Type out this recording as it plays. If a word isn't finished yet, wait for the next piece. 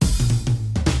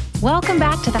Welcome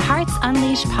back to the Hearts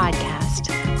Unleashed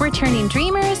podcast. We're turning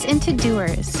dreamers into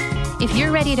doers. If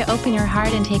you're ready to open your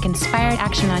heart and take inspired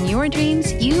action on your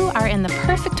dreams, you are in the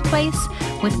perfect place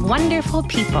with wonderful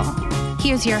people.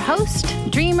 Here's your host,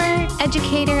 dreamer,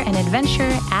 educator, and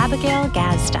adventurer, Abigail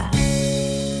Gazda.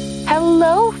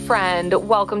 Hello, friend.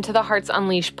 Welcome to the Hearts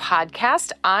Unleashed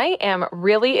podcast. I am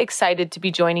really excited to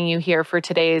be joining you here for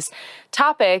today's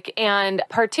topic, and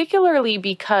particularly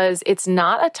because it's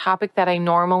not a topic that I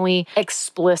normally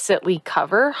explicitly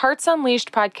cover. Hearts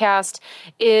Unleashed podcast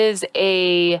is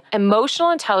a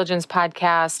emotional intelligence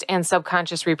podcast and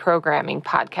subconscious reprogramming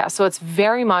podcast. So it's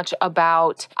very much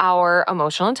about our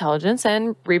emotional intelligence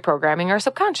and reprogramming our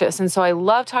subconscious. And so I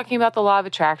love talking about the law of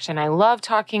attraction. I love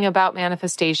talking about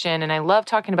manifestation, and I love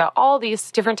talking about all these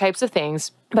different types of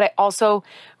things. But I also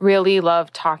really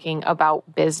love talking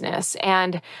about business.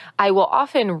 And I will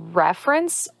often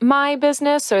reference my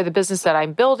business or the business that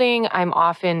I'm building. I'm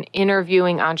often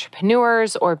interviewing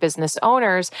entrepreneurs or business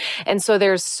owners. And so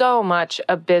there's so much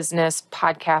a business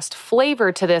podcast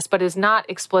flavor to this, but is not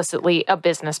explicitly a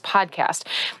business podcast.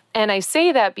 And I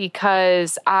say that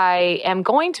because I am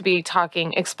going to be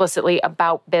talking explicitly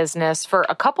about business for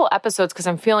a couple episodes because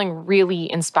I'm feeling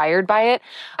really inspired by it.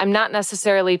 I'm not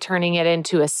necessarily turning it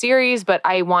into a series, but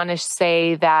I want to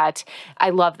say that I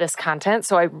love this content.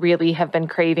 So I really have been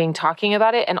craving talking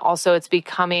about it. And also it's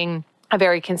becoming a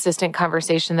very consistent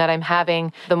conversation that I'm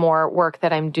having the more work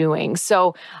that I'm doing.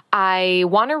 So I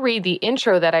want to read the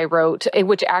intro that I wrote,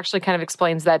 which actually kind of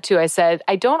explains that too. I said,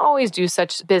 I don't always do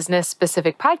such business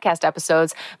specific podcast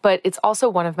episodes, but it's also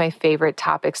one of my favorite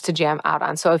topics to jam out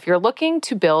on. So if you're looking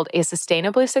to build a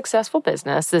sustainably successful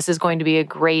business, this is going to be a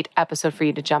great episode for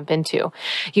you to jump into.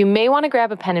 You may want to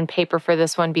grab a pen and paper for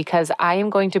this one because I am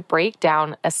going to break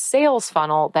down a sales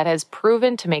funnel that has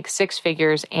proven to make six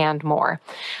figures and more.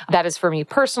 That is for me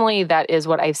personally, that is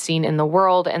what I've seen in the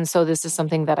world. And so this is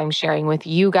something that I'm sharing with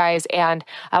you guys. And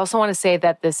I also want to say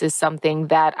that this is something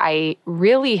that I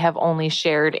really have only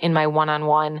shared in my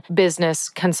one-on-one business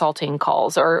consulting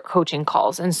calls or coaching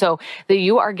calls. And so that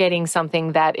you are getting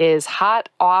something that is hot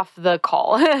off the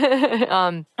call.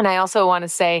 And I also want to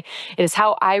say it is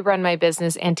how I run my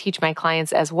business and teach my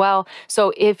clients as well.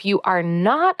 So if you are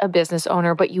not a business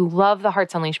owner, but you love the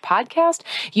Hearts Unleashed podcast,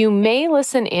 you may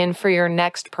listen in for your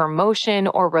next promotion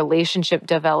or relationship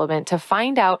development to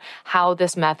find out how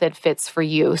this method fits for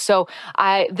you. So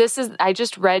I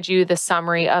just read you the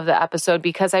summary of the episode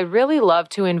because I really love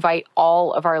to invite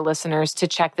all of our listeners to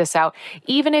check this out,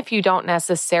 even if you don't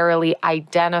necessarily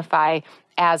identify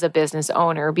as a business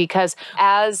owner, because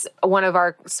as one of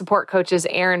our support coaches,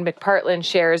 Aaron McPartland,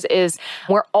 shares, is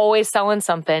we're always selling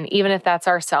something, even if that's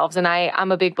ourselves. And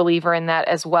I'm a big believer in that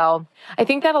as well. I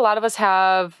think that a lot of us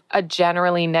have a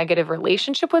generally negative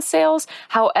relationship with sales.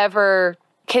 However,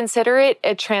 consider it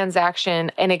a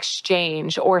transaction, an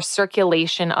exchange, or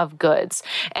circulation of goods.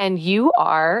 And you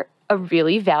are a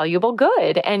really valuable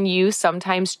good. And you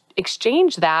sometimes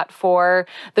exchange that for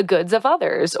the goods of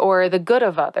others or the good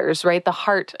of others, right? The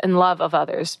heart and love of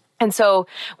others. And so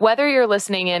whether you're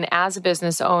listening in as a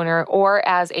business owner or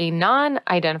as a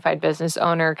non-identified business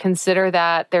owner, consider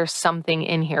that there's something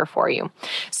in here for you.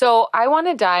 So I want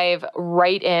to dive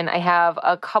right in. I have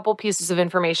a couple pieces of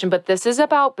information, but this is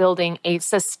about building a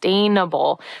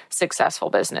sustainable, successful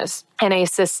business. And a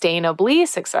sustainably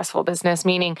successful business,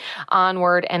 meaning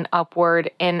onward and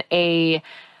upward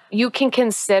you can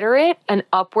consider it an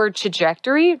upward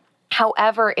trajectory.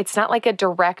 However, it's not like a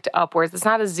direct upwards. It's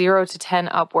not a 0 to 10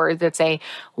 upwards. It's a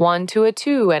 1 to a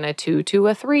 2 and a 2 to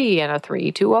a 3 and a 3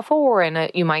 to a 4.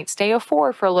 And you might stay a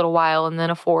 4 for a little while and then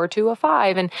a 4 to a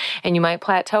 5. And you might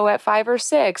plateau at 5 or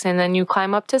 6 and then you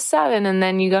climb up to 7 and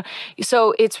then you go.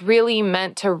 So it's really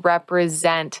meant to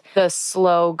represent the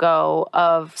slow go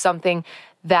of something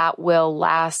that will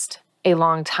last a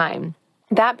long time.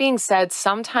 That being said,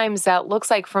 sometimes that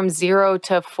looks like from 0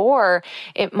 to 4,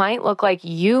 it might look like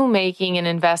you making an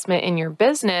investment in your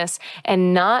business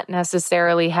and not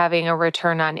necessarily having a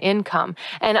return on income.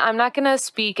 And I'm not going to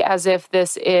speak as if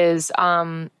this is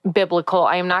biblical.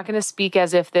 I am not going to speak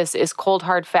as if this is cold,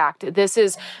 hard fact. This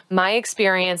is my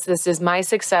experience. This is my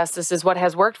success. This is what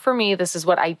has worked for me. This is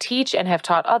what I teach and have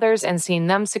taught others and seen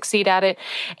them succeed at it.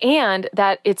 And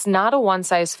that it's not a one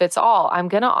size fits all. I'm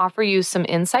going to offer you some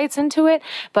insights into it,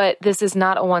 but this is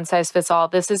not a one size fits all.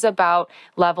 This is about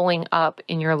leveling up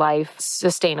in your life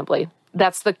sustainably.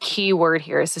 That's the key word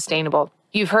here, is sustainable.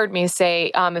 You've heard me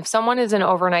say, if someone is an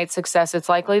overnight success, it's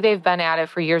likely they've been at it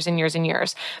for years and years and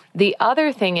years. The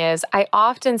other thing is, I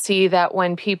often see that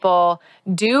when people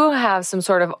do have some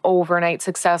sort of overnight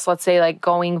success, let's say like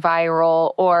going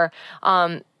viral or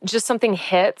just something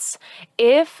hits,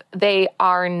 if they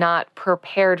are not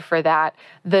prepared for that,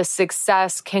 the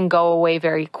success can go away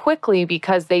very quickly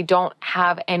because they don't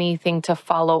have anything to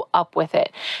follow up with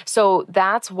it. So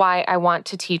that's why I want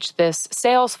to teach this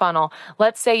sales funnel.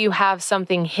 Let's say you have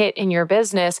something hit in your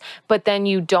business, but then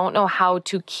you don't know how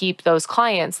to keep those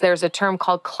clients. There's a term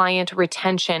called client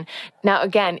retention. Now,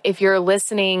 again, if you're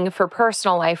listening for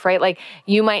personal life, right? Like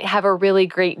you might have a really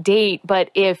great date, but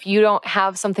if you don't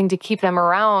have something to keep them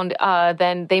around,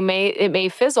 then it may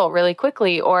fizzle really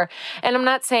quickly. And I'm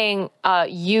not saying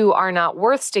you are not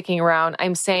worth sticking around.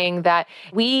 I'm saying that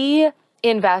we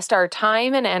invest our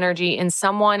time and energy in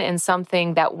someone and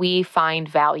something that we find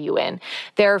value in.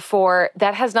 Therefore,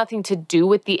 that has nothing to do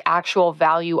with the actual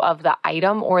value of the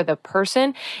item or the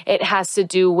person. It has to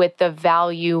do with the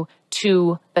value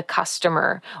to the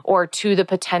customer or to the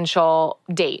potential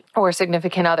date or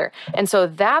significant other. And so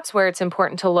that's where it's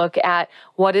important to look at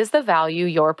what is the value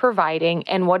you're providing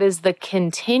and what is the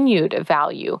continued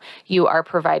value you are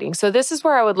providing. So this is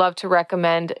where I would love to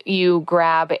recommend you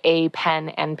grab a pen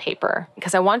and paper,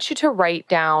 because I want you to write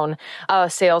down a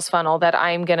sales funnel that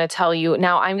I'm going to tell you.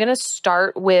 Now I'm going to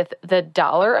start with the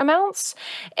dollar amounts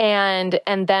and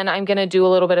then I'm going to do a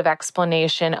little bit of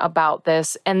explanation about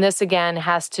this. And this again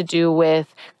has to do with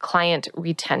client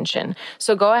retention.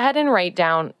 So go ahead and write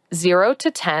down 0 to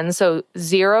 10. So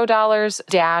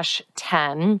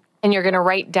 $0-10. And you're going to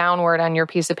write downward on your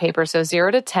piece of paper. So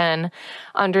 0 to 10.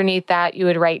 Underneath that, you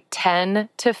would write 10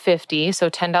 to 50. So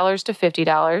 $10 to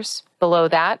 $50. Below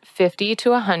that, 50 to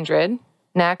 100.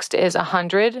 Next is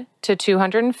 100 to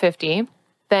 250.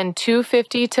 Then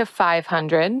 250 to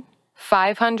 500.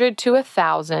 500 to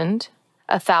 1,000.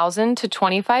 1,000 to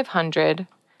 2,500.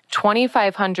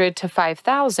 2,500 to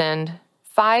 5,000,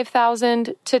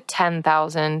 5,000 to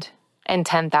 10,000, and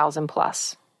 10,000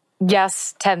 plus.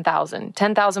 Yes, 10,000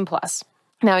 plus.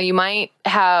 Now, you might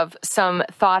have some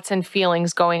thoughts and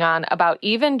feelings going on about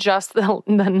even just the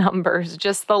numbers,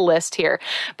 just the list here.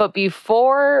 But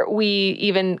before we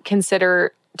even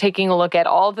consider taking a look at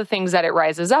all the things that it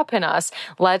rises up in us,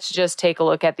 let's just take a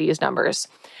look at these numbers.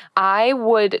 I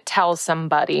would tell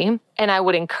somebody, and I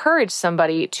would encourage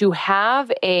somebody to have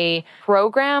a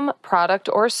program, product,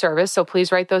 or service. So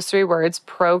please write those 3 words,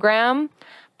 program,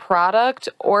 product,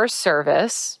 or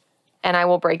service. And I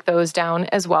will break those down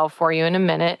as well for you in a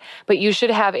minute. But you should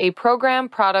have a program,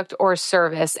 product, or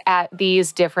service at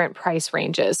these different price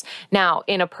ranges. Now,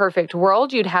 in a perfect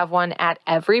world, you'd have one at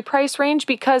every price range,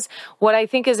 because what I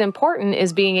think is important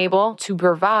is being able to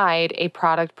provide a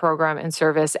product, program, and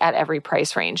service at every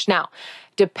price range. Now,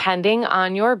 depending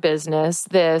on your business,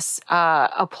 this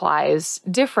applies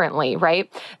differently,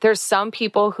 right? There's some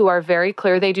people who are very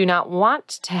clear they do not want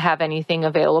to have anything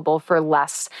available for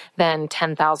less than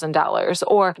 $10,000,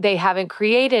 or they haven't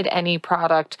created any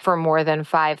product for more than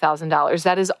 $5,000.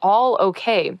 That is all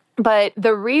okay. But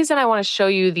the reason I want to show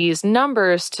you these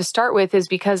numbers to start with is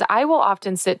because I will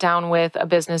often sit down with a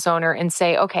business owner and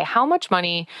say, okay, how much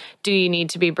money do you need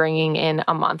to be bringing in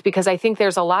a month? Because I think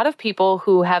there's a lot of people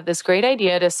who have this great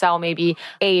idea to sell maybe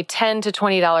a $10 to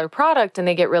 $20 product and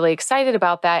they get really excited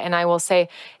about that. And I will say,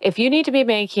 if you need to be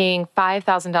making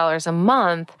 $5,000 a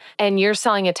month and you're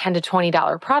selling a $10 to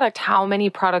 $20 product, how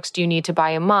many products do you need to buy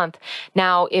a month?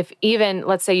 Now, if even,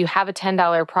 let's say you have a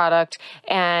 $10 product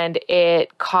and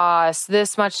it costs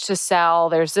this much to sell,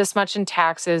 there's this much in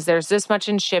taxes, there's this much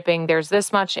in shipping, there's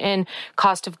this much in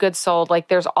cost of goods sold, like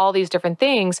there's all these different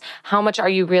things. How much are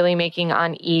you really making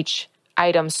on each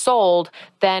item sold?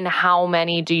 Then how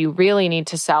many do you really need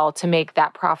to sell to make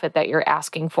that profit that you're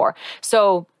asking for?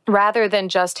 So rather than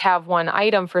just have one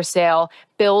item for sale,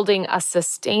 building a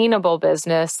sustainable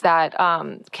business that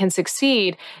can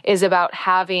succeed is about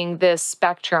having this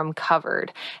spectrum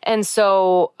covered. And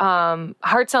so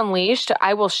Hearts Unleashed,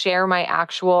 I will share my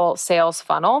actual sales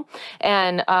funnel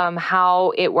and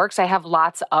how it works. I have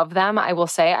lots of them. I will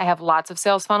say I have lots of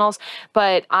sales funnels,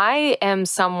 but I am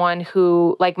someone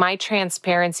who, like my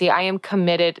transparency, I am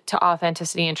committed to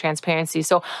authenticity and transparency.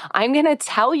 So I'm going to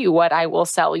tell you what I will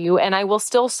sell you, and I will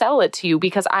still sell it to you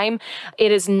because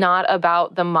it is not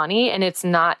about the money, and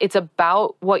it's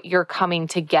about what you're coming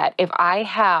to get. If I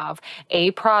have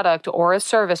a product or a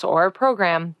service or a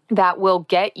program that will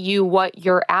get you what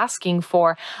you're asking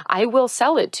for, I will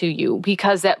sell it to you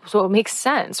because so it makes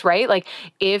sense, right? Like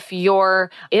if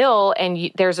you're ill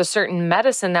and there's a certain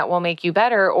medicine that will make you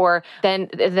better, or then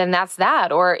that's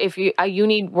that. Or if you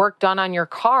need work done on your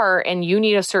car and you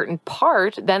need a certain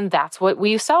part, then that's what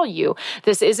we sell you.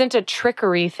 This isn't a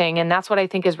trickery everything. And that's what I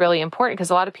think is really important,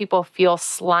 because a lot of people feel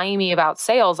slimy about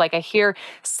sales. Like I hear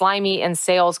slimy and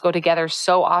sales go together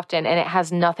so often, and it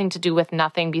has nothing to do with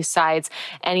nothing besides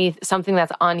something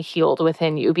that's unhealed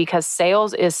within you, because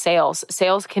sales is sales.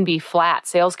 Sales can be flat.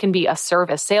 Sales can be a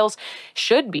service. Sales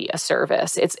should be a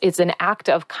service. It's an act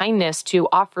of kindness to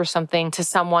offer something to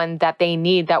someone that they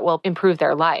need that will improve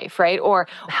their life, right? Or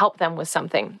help them with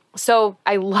something. So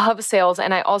I love sales,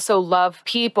 and I also love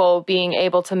people being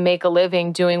able to make a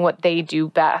living doing what they do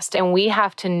best. And we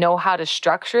have to know how to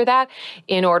structure that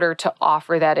in order to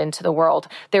offer that into the world.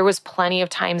 There was plenty of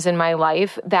times in my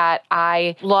life that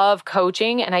I love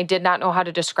coaching and I did not know how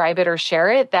to describe it or share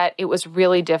it, that it was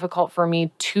really difficult for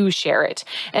me to share it.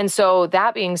 And so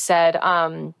that being said,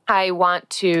 I want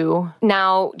to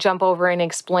now jump over and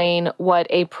explain what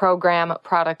a program,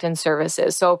 product, and service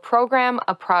is. So a program,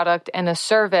 a product, and a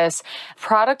service.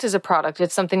 Product is a product.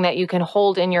 It's something that you can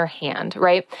hold in your hand,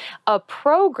 right?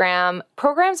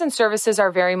 Programs and services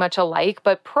are very much alike,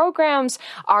 but programs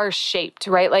are shaped,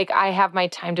 right? Like I have my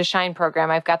Time to Shine program.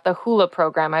 I've got the Hula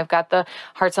program. I've got the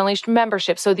Hearts Unleashed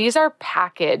membership. So these are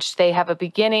packaged. They have a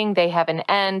beginning. They have an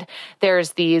end.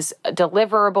 There's these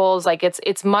deliverables. Like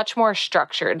it's much more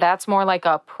structured. That's more like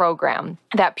a program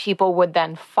that people would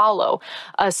then follow.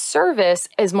 A service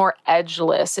is more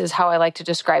edgeless, is how I like to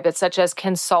describe it, such as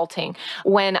consulting.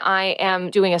 When I am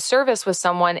doing a service with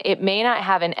someone, it may not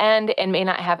have an end and may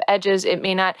not have edges. It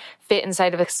may not fit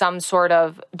inside of some sort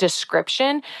of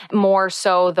description. More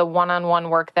so the one-on-one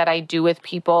work that I do with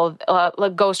people.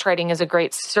 Ghostwriting is a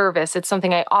great service. It's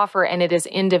something I offer, and it is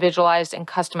individualized and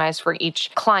customized for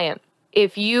each client.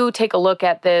 If you take a look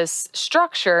at this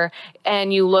structure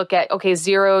and you look at,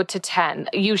 0 to 10,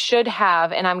 you should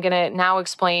have, and I'm going to now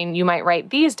explain, you might write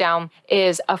these down,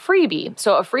 is a freebie.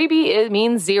 So a freebie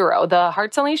means 0. The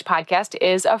Hearts Unleashed podcast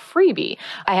is a freebie.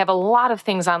 I have a lot of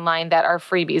things online that are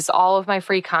freebies, all of my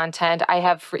free content. I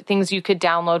have things you could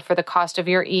download for the cost of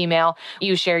your email.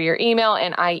 You share your email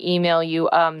and I email you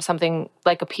something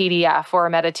like a PDF or a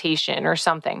meditation or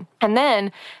something. And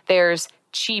then there's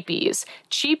cheapies.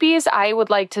 Cheapies, I would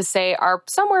like to say, are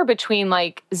somewhere between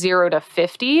like 0 to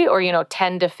 50 or,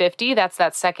 10 to 50. That's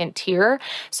that second tier.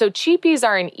 So cheapies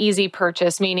are an easy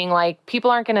purchase, meaning like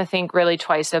people aren't going to think really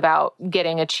twice about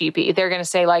getting a cheapie. They're going to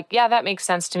say like, yeah, that makes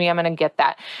sense to me. I'm going to get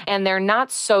that. And they're not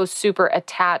so super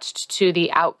attached to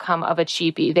the outcome of a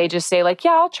cheapie. They just say like,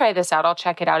 yeah, I'll try this out. I'll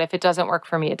check it out. If it doesn't work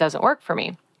for me, it doesn't work for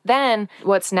me. Then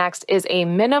what's next is a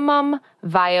minimum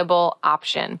viable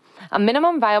option. A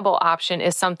minimum viable option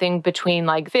is something between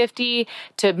like 50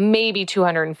 to maybe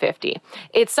 250.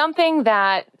 It's something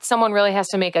that someone really has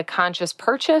to make a conscious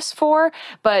purchase for,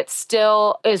 but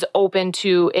still is open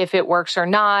to if it works or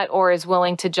not, or is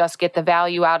willing to just get the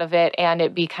value out of it and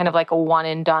it be kind of like a one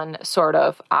and done sort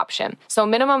of option. So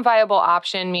minimum viable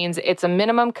option means it's a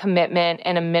minimum commitment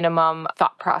and a minimum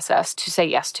thought process to say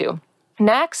yes to.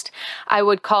 Next, I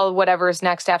would call whatever is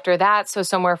next after that. So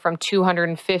somewhere from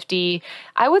 250,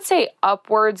 I would say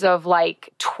upwards of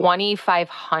like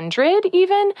 2,500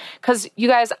 even. Because you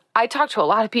guys, I talk to a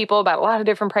lot of people about a lot of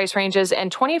different price ranges,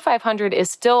 and 2,500 is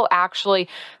still actually,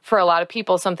 for a lot of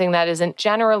people, something that isn't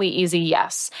generally easy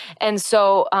yes. And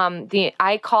so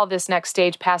I call this next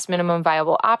stage past minimum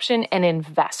viable option an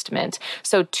investment.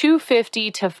 So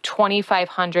 250 to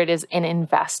 2,500 is an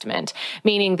investment,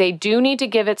 meaning they do need to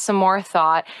give it some more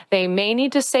thought. They may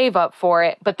need to save up for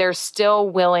it, but they're still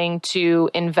willing to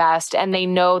invest, and they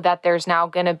know that there's now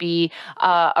going to be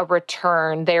a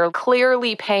return. They're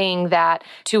clearly paying that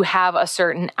to have a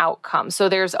certain outcome. So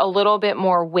there's a little bit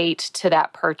more weight to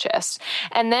that purchase.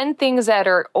 And then things that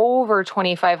are over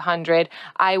 2,500,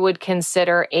 I would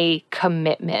consider a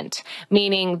commitment,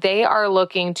 meaning they are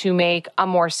looking to make a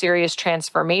more serious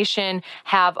transformation,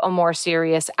 have a more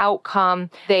serious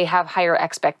outcome. They have higher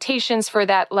expectations for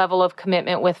that level of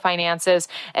commitment with finances.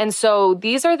 And so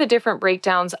these are the different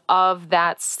breakdowns of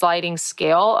that sliding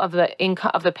scale of the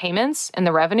income, of the payments and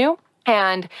the revenue,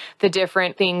 and the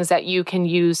different things that you can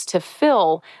use to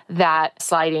fill that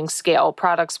sliding scale: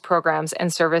 products, programs,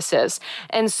 and services.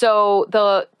 And so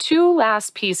the two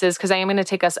last pieces, because I am going to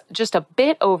take us just a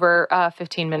bit over a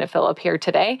 15-minute fill-up here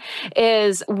today,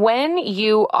 is when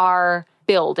you are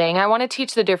building. I want to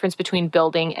teach the difference between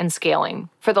building and scaling.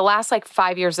 For the last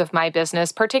 5 years of my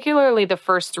business, particularly the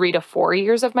first 3 to 4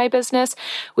 years of my business,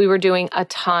 we were doing a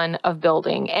ton of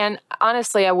building. And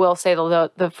honestly, I will say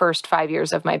the first 5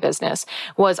 years of my business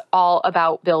was all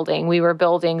about building. We were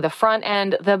building the front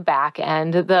end, the back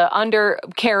end, the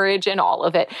undercarriage, and all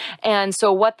of it. And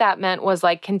so what that meant was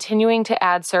continuing to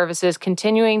add services,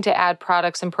 continuing to add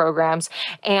products and programs.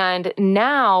 And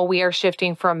now we are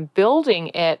shifting from building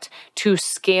it to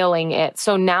scaling it.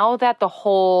 So now that the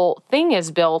whole thing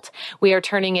is built, we are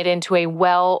turning it into a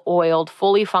well-oiled,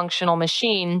 fully functional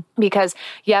machine because,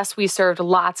 yes, we served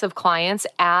lots of clients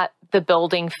at the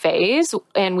building phase,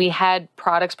 and we had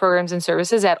products, programs, and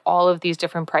services at all of these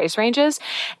different price ranges.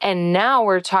 And now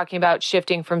we're talking about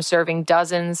shifting from serving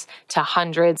dozens to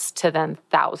hundreds to then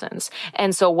thousands.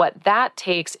 And so what that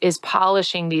takes is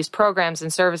polishing these programs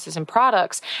and services and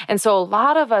products. And so a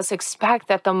lot of us expect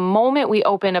that the moment we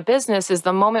open a business is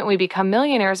the moment we become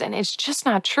millionaires, and it's just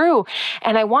not true.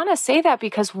 And I want to say that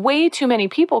because way too many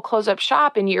people close up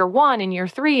shop in year 1, in year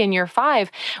 3, in year 5,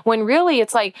 when really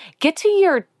it's like, get to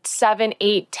year 7,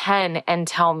 8, 10 and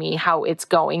tell me how it's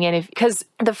going. And because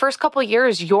the first couple of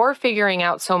years, you're figuring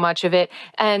out so much of it.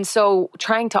 And so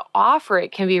trying to offer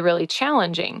it can be really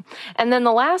challenging. And then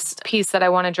the last piece that I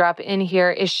want to drop in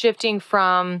here is shifting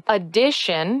from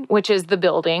addition, which is the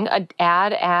building,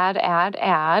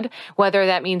 add, whether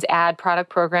that means add product,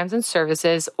 programs, and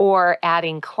services, or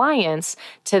adding clients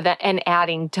to that and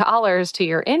adding dollars to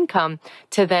your income,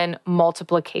 to then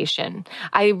multiplication.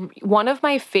 One of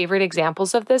my favorite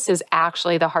examples of this is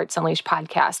actually the Hearts Unleashed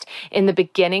podcast. In the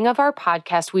beginning of our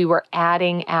podcast, we were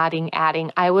adding.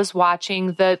 I was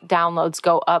watching the downloads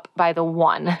go up by the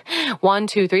 1,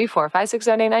 2, 3, 4, 5, 6,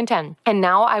 7, 8, 9, 10. And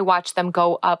now I watch them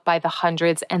go up by the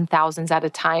hundreds and thousands at a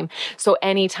time. So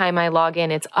anytime I log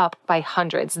in, it's up by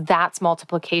hundreds. That's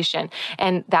multiplication.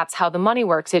 And that's how the money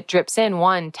works. It drips in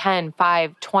 $1, $10,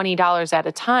 $5, $20 at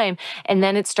a time. And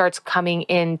then it starts coming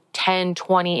in $10,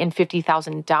 $20, and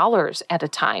 $50,000 at a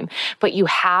time. But you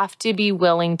have to be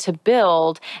willing to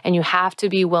build, and you have to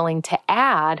be willing to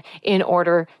add in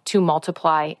order to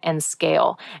multiply and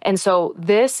scale. And so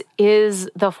this is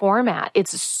the format.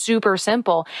 It's super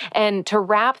simple. And to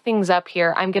wrap things up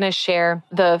here, I'm going to share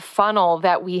the funnel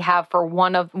that we have for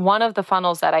one of the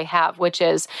funnels that I have, which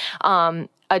is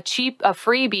a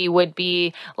freebie would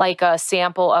be like a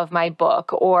sample of my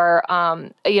book, or,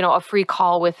 a free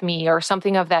call with me, or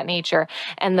something of that nature.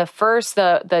 And the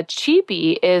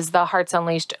cheapie is the Hearts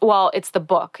Unleashed. Well, it's the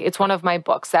book. It's one of my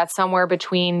books. That's somewhere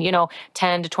between, $10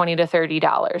 to $20 to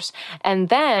 $30. And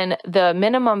then the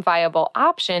minimum viable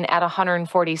option at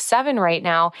 $147 right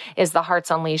now is the Hearts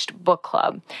Unleashed Book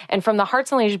Club. And from the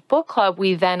Hearts Unleashed Book Club,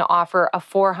 we then offer a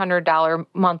 $400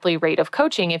 monthly rate of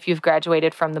coaching. If you've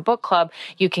graduated from the book club,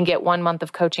 you can get 1 month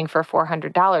of coaching for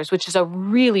 $400, which is a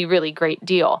really, really great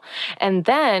deal. And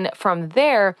then from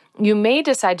there, you may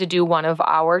decide to do one of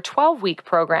our 12-week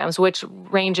programs, which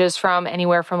ranges from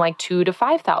anywhere from like $2,000 to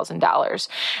 $5,000.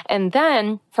 And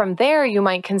then from there, you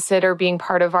might consider being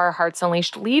part of our Hearts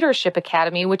Unleashed Leadership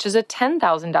Academy, which is a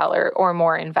 $10,000 or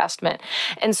more investment.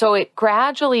 And so it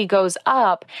gradually goes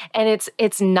up, and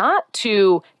it's not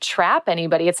to trap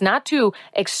anybody. It's not to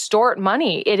extort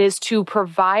money. It is to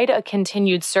provide a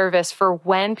continued service for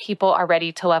when people are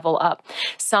ready to level up.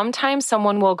 Sometimes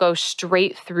someone will go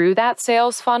straight through that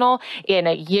sales funnel in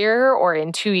a year or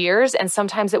in 2 years, and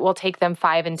sometimes it will take them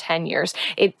 5 and 10 years.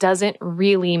 It doesn't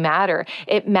really matter.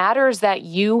 It matters that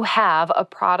you have a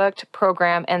product,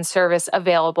 program, and service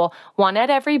available, 1, at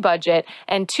every budget,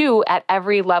 and 2, at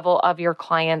every level of your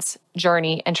client's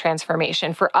journey and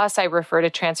transformation. For us, I refer to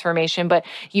transformation, but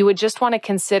you would just want to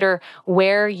consider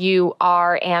where you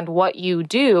are and what you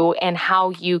do and how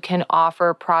you can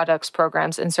offer products,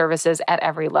 programs, and services at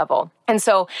every level. And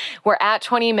so we're at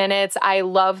 20 minutes. I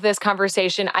love this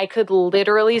conversation. I could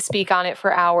literally speak on it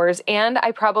for hours, and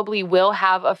I probably will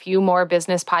have a few more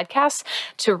business podcasts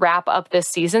to wrap up this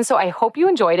season. So I hope you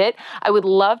enjoyed it. I would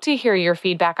love to hear your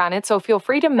feedback on it. So feel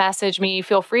free to message me,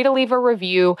 feel free to leave a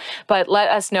review, but let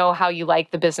us know how you like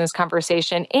the business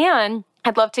conversation. And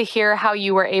I'd love to hear how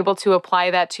you were able to apply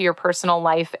that to your personal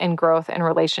life and growth and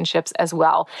relationships as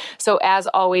well. So as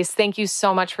always, thank you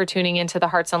so much for tuning into the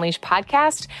Hearts Unleashed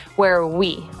podcast, where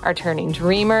we are turning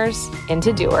dreamers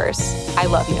into doers. I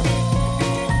love you.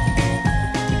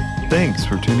 Thanks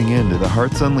for tuning in to the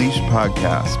Hearts Unleashed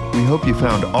podcast. We hope you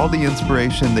found all the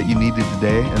inspiration that you needed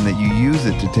today and that you use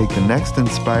it to take the next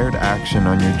inspired action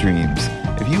on your dreams.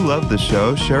 If you love the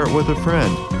show, share it with a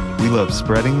friend. We love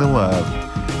spreading the love.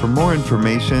 For more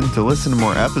information, to listen to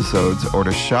more episodes, or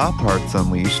to shop Hearts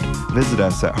Unleashed, visit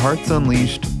us at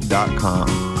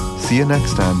heartsunleashed.com. See you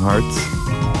next time, Hearts.